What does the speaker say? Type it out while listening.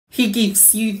He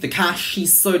gives you the cash, he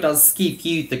so does give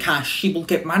you the cash. He will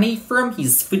get money from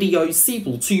his videos, he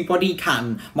will do what he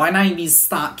can. My name is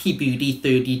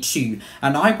StarkyBooty32,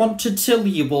 and I want to tell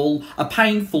you all a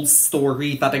painful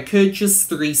story that occurred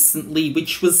just recently,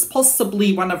 which was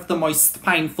possibly one of the most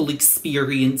painful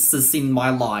experiences in my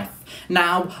life.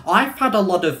 Now, I've had a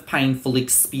lot of painful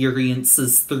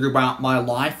experiences throughout my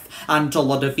life, and a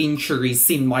lot of injuries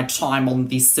in my time on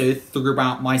this earth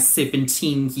throughout my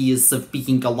 17 years of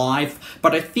being alive,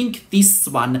 but I think this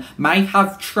one may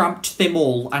have trumped them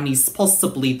all and is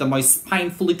possibly the most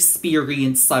painful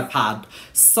experience I've had.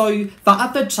 So, the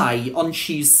other day, on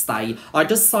Tuesday, I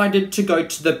decided to go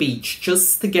to the beach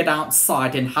just to get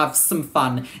outside and have some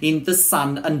fun in the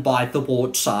sun and by the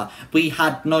water. We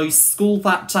had no school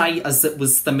that day, as it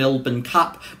was the Melbourne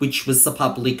Cup, which was a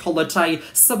public holiday,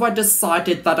 so I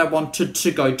decided that I wanted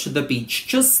to go to the beach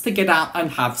just to get out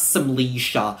and have some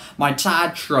leisure. My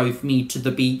dad drove me to the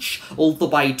beach all the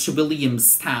way to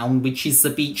Williamstown, which is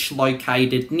a beach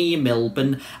located near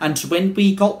Melbourne, and when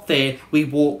we got there, we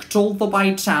walked all the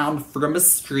way down from a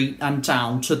street and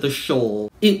down to the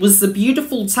shore. It was a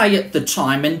beautiful day at the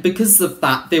time, and because of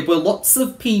that, there were lots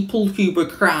of people who were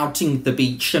crowding the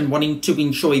beach and wanting to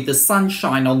enjoy the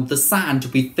sunshine on the sand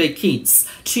with their kids.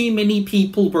 Too many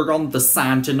people were on the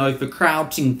sand and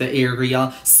overcrowding the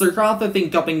area, so rather than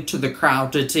going to the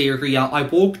crowded area, I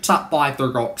walked up by the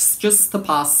rocks just to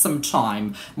pass some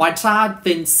time. My dad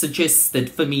then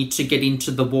suggested for me to get into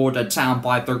the water down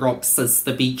by the rocks as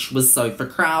the beach was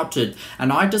overcrowded,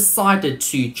 and I decided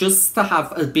just to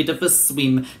have a bit of a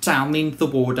swim down in the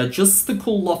water just to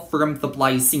cool off from the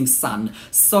blazing sun.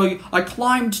 So I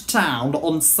climbed down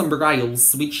on some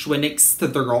rails which were next to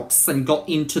the rocks and got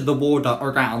into the water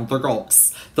around the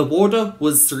rocks. The water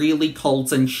was really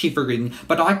cold and shivering,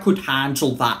 but I could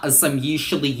handle that as I'm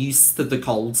usually used to the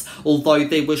cold, although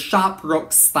there were sharp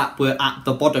rocks that were at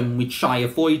the bottom which I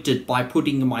avoided by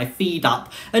putting my feet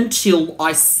up until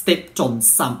I stepped on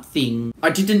something. I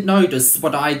didn't notice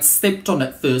what I'd stepped on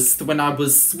at first when I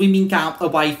was swimming out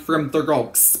away from the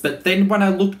rocks, but then when I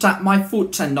looked at my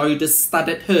foot and noticed that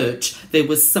it hurt, there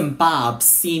was some barbs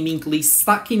seemingly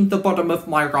stuck in the bottom of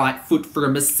my right foot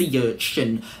from a sea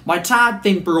urchin. My dad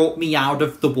then brought me out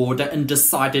of the water and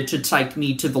decided to take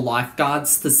me to the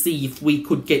lifeguards to see if we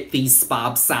could get these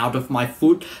barbs out of my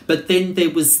foot, but then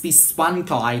there was this one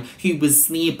guy who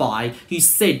was nearby who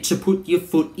said to put your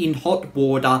foot in hot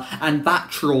water and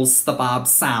that draws the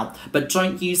barbs out, but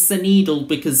don't use a needle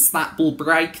because that will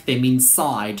break them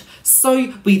inside.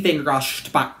 So we then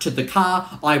rushed back to the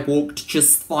car. I walked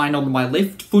just fine on my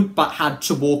left foot but had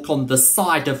to walk on the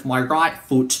side of my right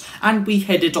foot, and we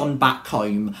headed on back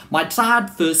home. My dad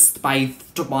first bathed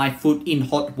my foot in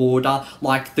hot water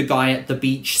like the guy at the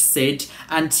beach said,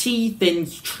 and he then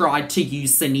tried to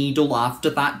use a needle after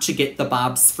that to get the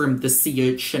barbs from the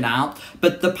sea urchin out,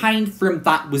 but the pain from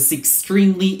that was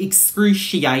extremely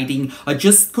excruciating. I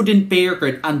just couldn't bear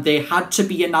it, and there had to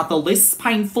be another less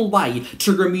painful way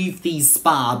to remove these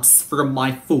barbs from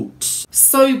my foot.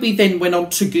 So we then went on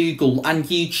to Google and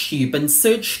YouTube and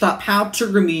searched up how to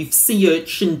remove sea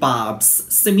urchin barbs.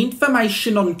 Some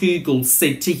information on Google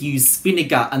said to use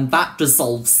vinegar and that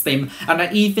dissolves them, and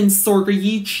I even saw a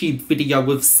YouTube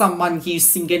video of someone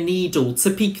using a needle to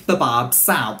pick the barbs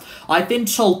out. I then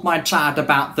told my dad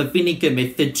about the vinegar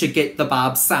method to get the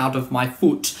barbs out of my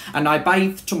foot, and I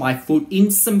bathed my foot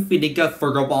in some vinegar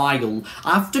for a while.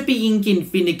 After being in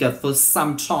vinegar for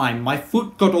some time, my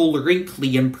foot got all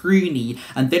wrinkly and pruny,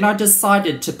 and then I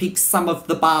decided to pick some of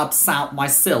the barbs out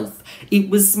myself. It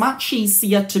was much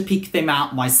easier to pick them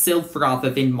out myself rather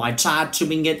than my dad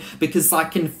doing it, because I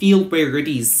can feel where it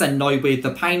is and know where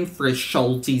the pain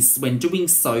threshold is when doing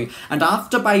so, and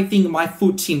after bathing my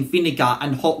foot in vinegar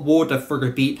and hot water for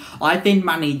a bit, I then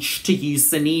managed to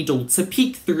use a needle to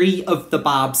pick 3 of the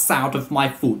barbs out of my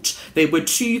foot. There were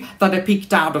 2 that I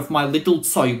picked out of my little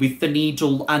toe with the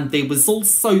needle, and there was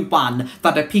also 1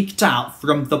 that I picked out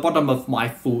from the bottom of my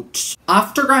foot.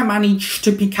 After I managed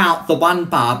to pick out the 1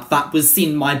 barb that was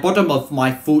in my bottom of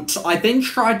my foot, I then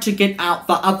tried to get out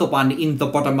the other one in the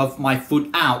bottom of my foot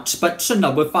out, but to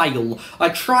no avail. I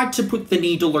tried to put the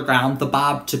needle around the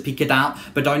barb to pick it out,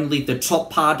 but only the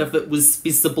top part of it was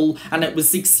visible, and it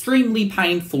was extremely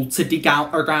painful to dig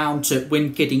out around it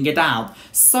when getting it out.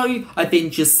 So I then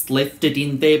just left it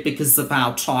in there because of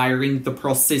how tiring the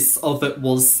process of it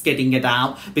was getting it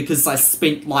out, because I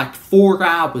spent like 4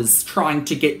 hours trying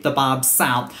to get the barbs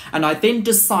out, and I then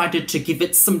decided to give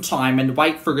it some time and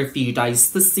wait for a few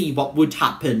days to see what would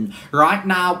happen. Right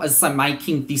now, as I'm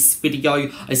making this video,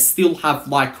 video, I still have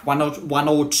like one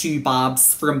or two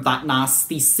barbs from that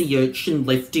nasty sea urchin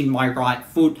left in my right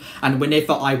foot, and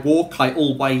whenever I walk, I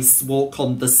always walk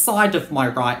on the side of my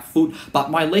right foot, but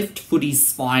my left foot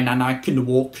is fine and I can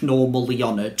walk normally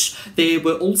on it. There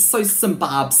were also some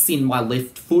barbs in my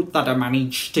left foot that I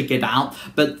managed to get out,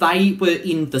 but they were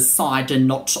in the side and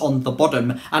not on the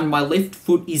bottom, and my left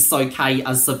foot is okay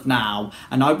as of now.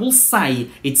 And I will say,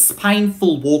 it's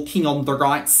painful walking on the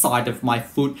right side of my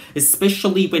foot,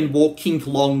 especially when walking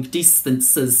long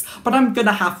distances, but I'm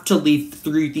gonna have to live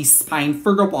through this pain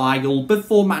for a while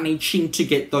before managing to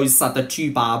get those other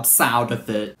two barbs out of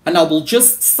it. And I will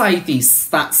just say this,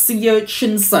 that sea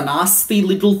urchins are nasty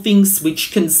little things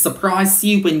which can surprise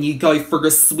you when you go for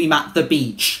a swim at the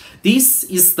beach. This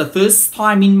is the first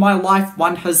time in my life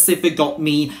one has ever got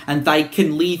me, and they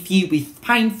can leave you with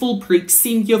painful pricks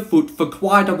in your foot for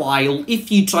quite a while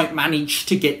if you don't manage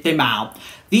to get them out.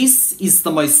 This is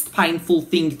the most painful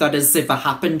thing that has ever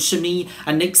happened to me,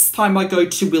 and next time I go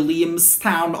to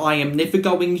Williamstown, I am never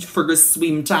going for a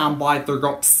swim down by the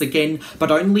rocks again, but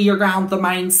only around the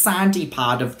main sandy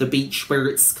part of the beach where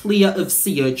it's clear of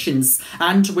sea urchins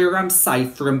and where I'm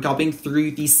safe from going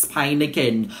through this pain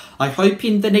again. I hope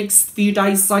in the next few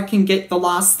days I can get the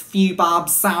last few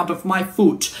barbs out of my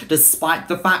foot, despite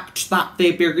the fact that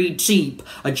they're buried deep.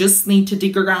 I just need to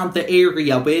dig around the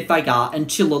area where they are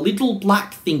until a little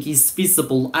black thing is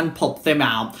visible and pop them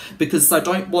out, because I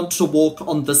don't want to walk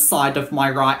on the side of my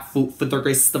right foot for the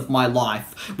rest of my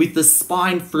life with the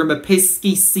spine from a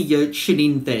pesky sea urchin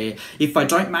in there. If I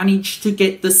don't manage to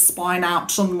get the spine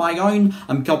out on my own,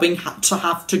 I'm going to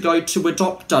have to go to a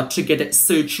doctor to get it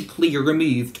surgically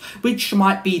removed, which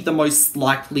might be the most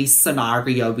likely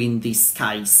scenario in this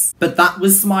case. But that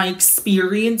was my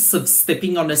experience of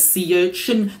stepping on a sea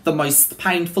urchin, the most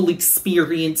painful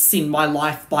experience in my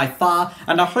life by far,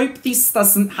 and I hope this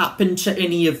doesn't happen to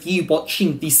any of you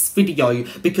watching this video,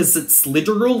 because it's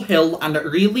literal hell and it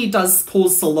really does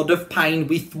cause a lot of pain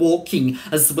with walking,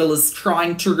 as well as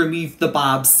trying to remove the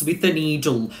barbs with a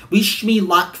needle. Wish me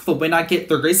luck for when I get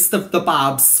the rest of the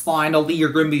barbs finally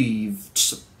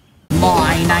removed.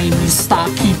 My name is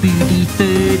Starky Booty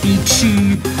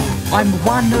 32. I'm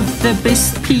one of the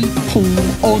best people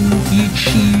on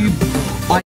YouTube.